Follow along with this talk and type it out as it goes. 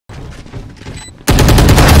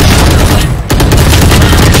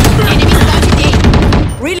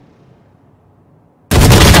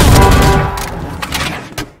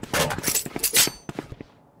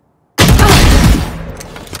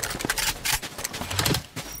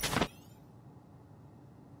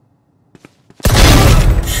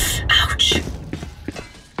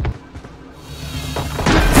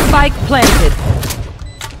planted.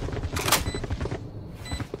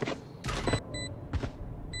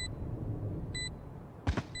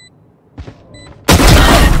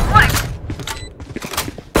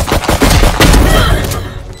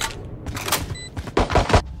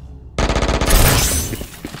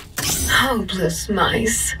 Hopeless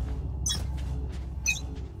mice.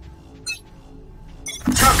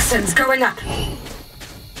 Toxins going up.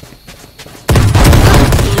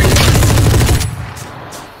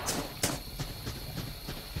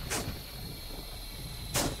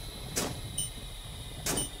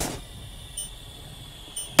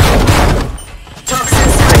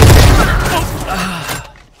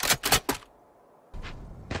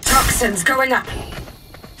 Toxins going up.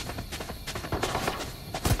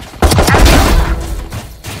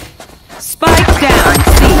 Spike down.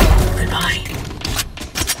 C. Goodbye.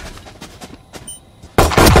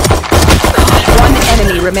 One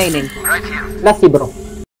enemy remaining. Right here. Last bro.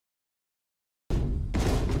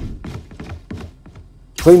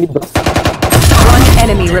 Going mid bro. One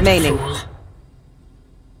enemy remaining.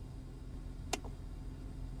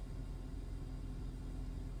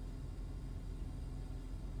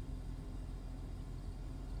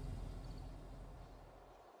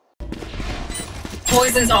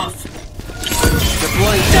 Poison's off.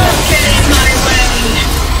 Deploy. Don't get in my way.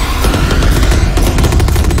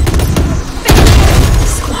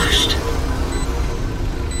 Squashed.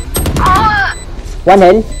 One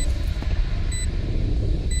L.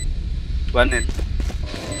 One in.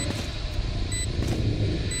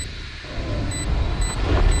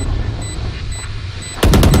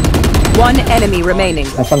 One enemy remaining.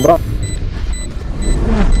 Nice one bro.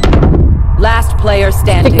 Last player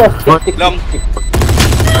standing. Stick Long.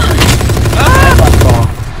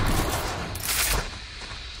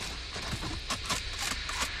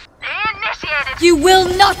 You will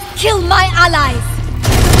not kill my allies!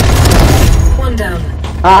 One down.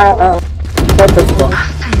 Short bro.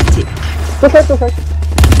 Too short.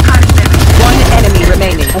 One enemy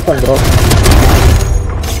remaining. Nice one bro.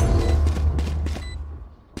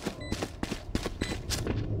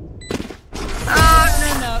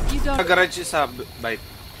 Garage sa bite.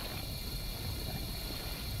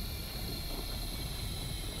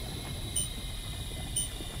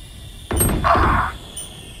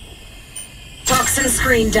 Toxin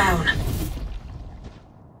screen down.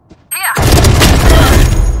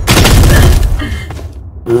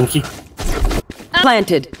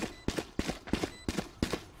 Planted.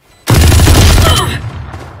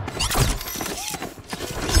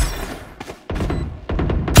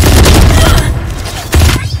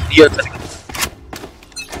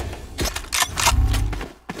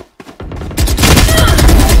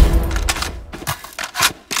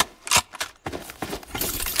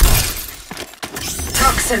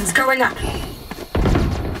 Toxins going up.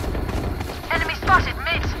 Enemy spotted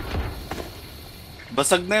mid!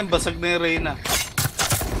 Basag na yung Reyna.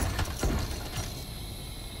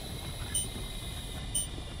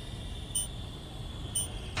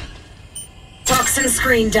 Toxin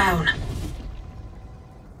screen down.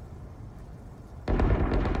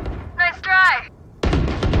 Nice try!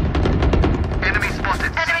 Enemy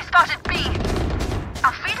spotted B!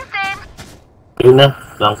 Auf Wiedersehen! Yun na,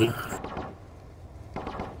 flanking.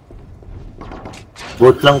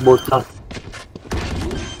 Boat lang.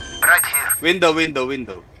 Right here. Window.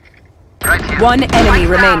 Right here. One enemy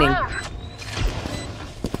remaining.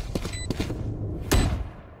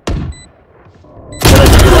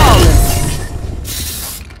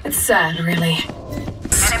 It's sad, really.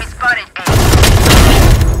 Enemy spotted A!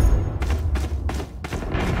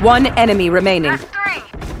 One enemy remaining. That's three!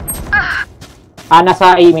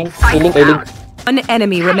 Nasa aiming. Ailing. One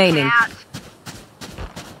enemy remaining.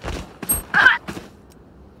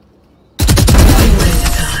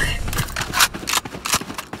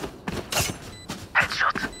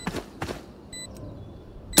 Headshot!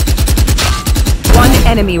 One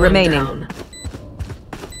enemy remaining. Down.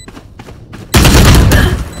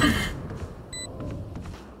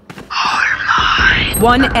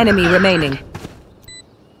 One enemy remaining.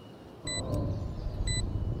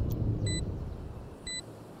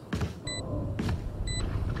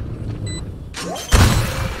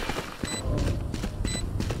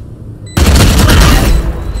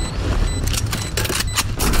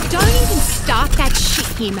 Don't even start that shit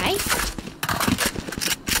here, mate.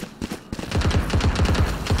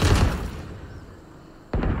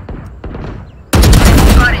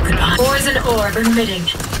 Poison orb emitting.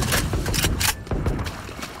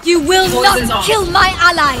 You will Poison's not off. kill my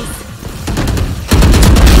allies!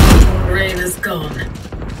 Rain is gone.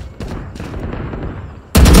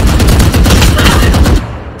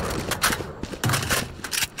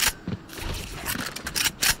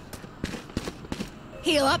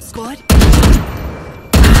 up, squad.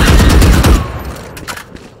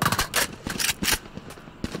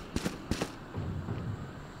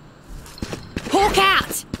 Hawk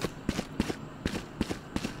out!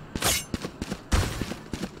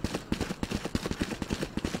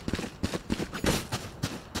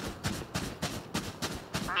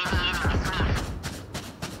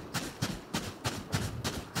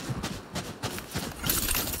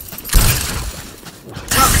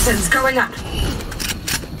 Toxins going up.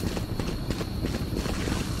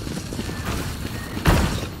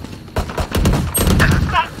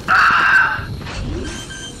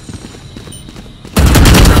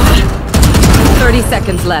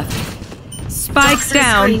 Seconds left. Spikes Toxin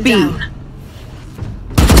down screen B. down.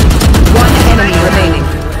 One enemy remaining.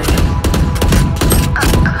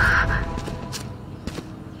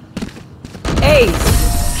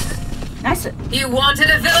 Ace. Nice. You wanted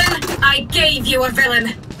a villain? I gave you a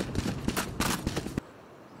villain.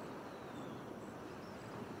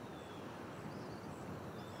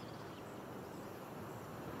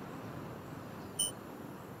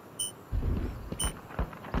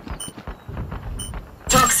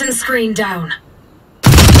 Toxin screen down.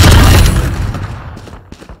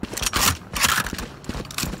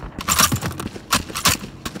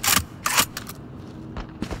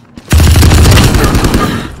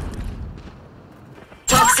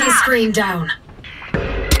 Toxin screen down.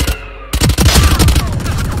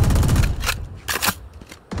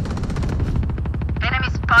 Enemy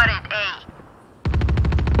spotted A.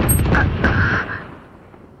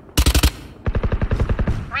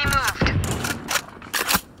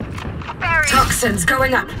 Toxins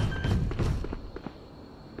going up.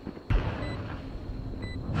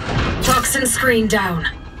 Toxin screen down.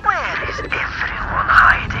 Where is everyone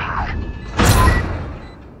hiding?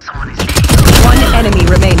 Someone is One enemy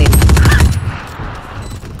remaining.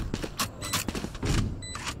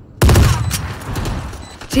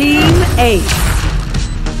 Team Ace.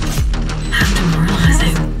 How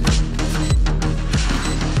demoralizing.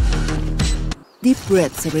 Deep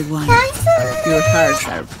breaths, everyone. Your hearts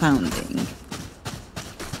are pounding.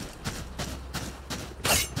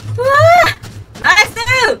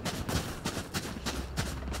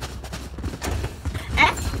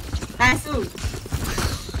 Nice. Nice.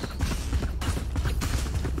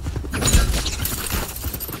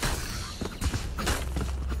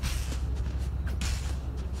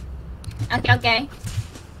 Okay.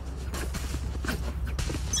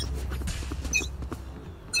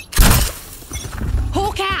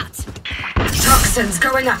 Hawk out! Toxins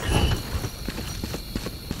going up.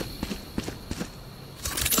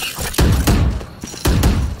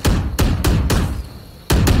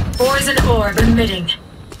 Poison orb emitting.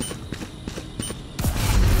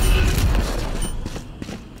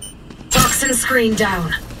 Toxin screen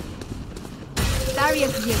down.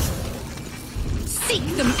 Barrier here. Seek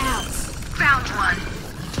them out. found one.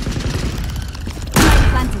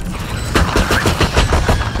 Planted.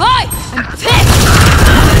 Hi! I'm pissed!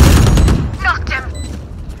 Knocked him.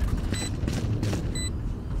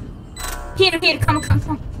 Here, come.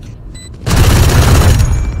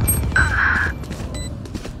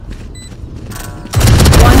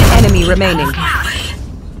 One enemy remaining.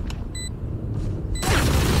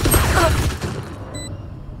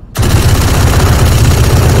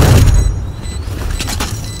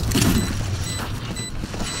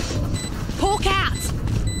 Hawk out!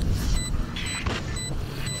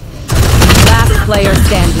 Last player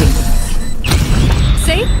standing.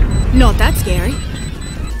 See? Not that scary.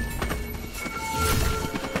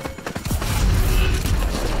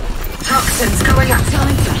 Toxins going up.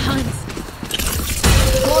 Time to hunt.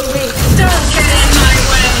 Don't get in my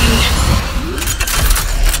way.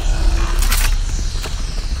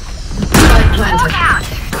 Spike planted.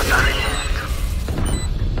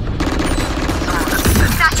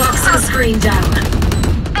 Toxin screen down.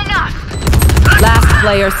 Enough. Last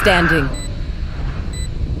player standing.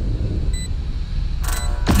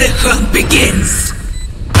 The hunt begins!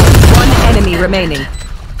 One enemy remaining.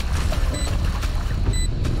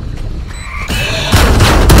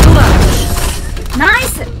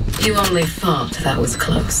 Nice. You only thought that was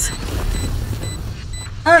close.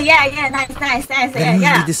 Oh yeah, nice, They'll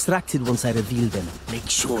yeah. be distracted once I reveal them. Make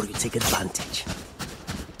sure you take advantage.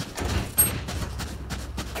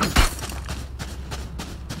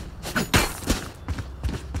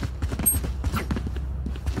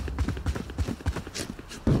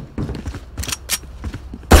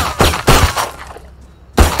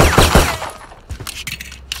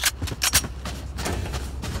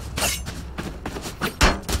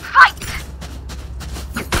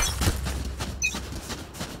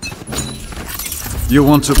 You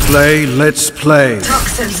want to play? Let's play.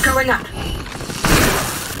 Toxins going up.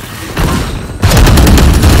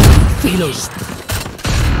 Reload.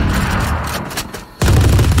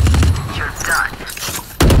 You're done.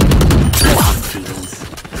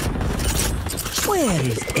 Where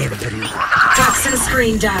is everyone? Toxin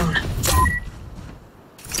screen down.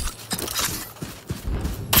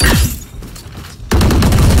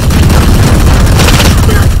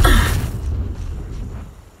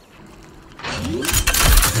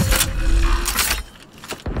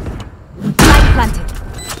 Planted.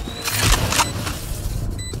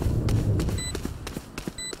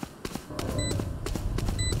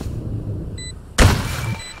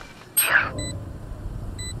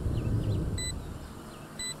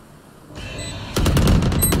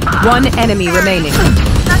 One enemy remaining.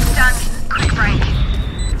 That's done. Quick break.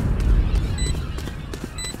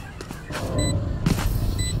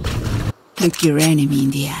 Look your enemy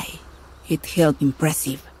in the eye. It felt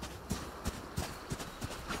impressive.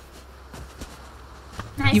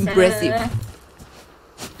 Nice. Impressive.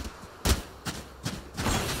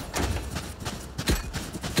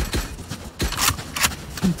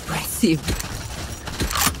 Impressive.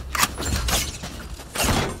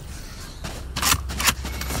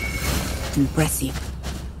 Impressive.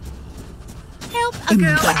 Help a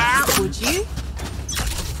girl out, would you?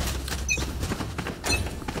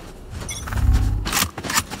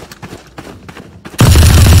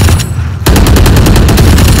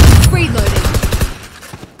 Reloading.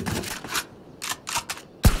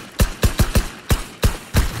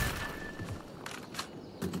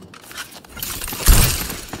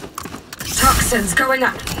 Toxins going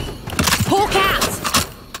up. Hawk out.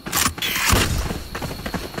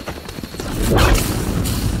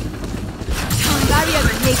 Barrier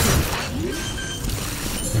created.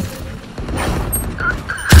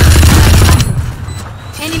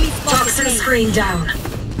 Enemy spotted. Toxin screen down.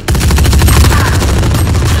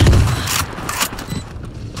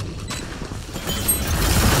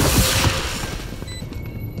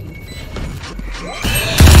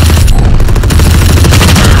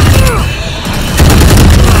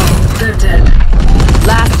 They're dead.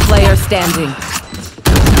 Last player standing.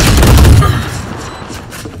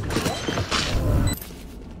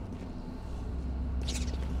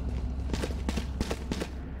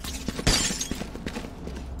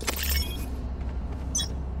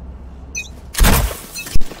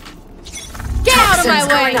 Get out of my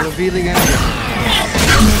Toxins going way. up. Revealing area.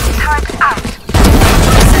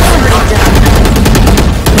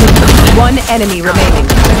 One enemy remaining.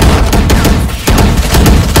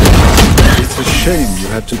 It's a shame you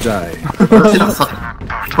had to die.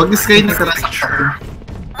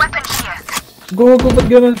 Weapon here. Go, ba't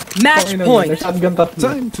ganun? Match Tangina, point. may shotgun tatlo.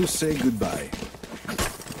 Time to say goodbye.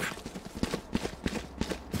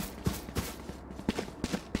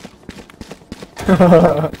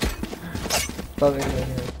 Tangina.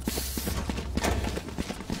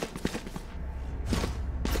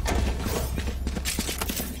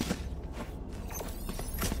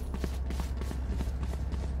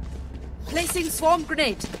 Placing swarm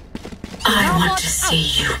grenade. I want to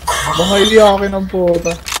see you crawl. Baka ili akin ang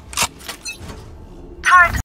puta.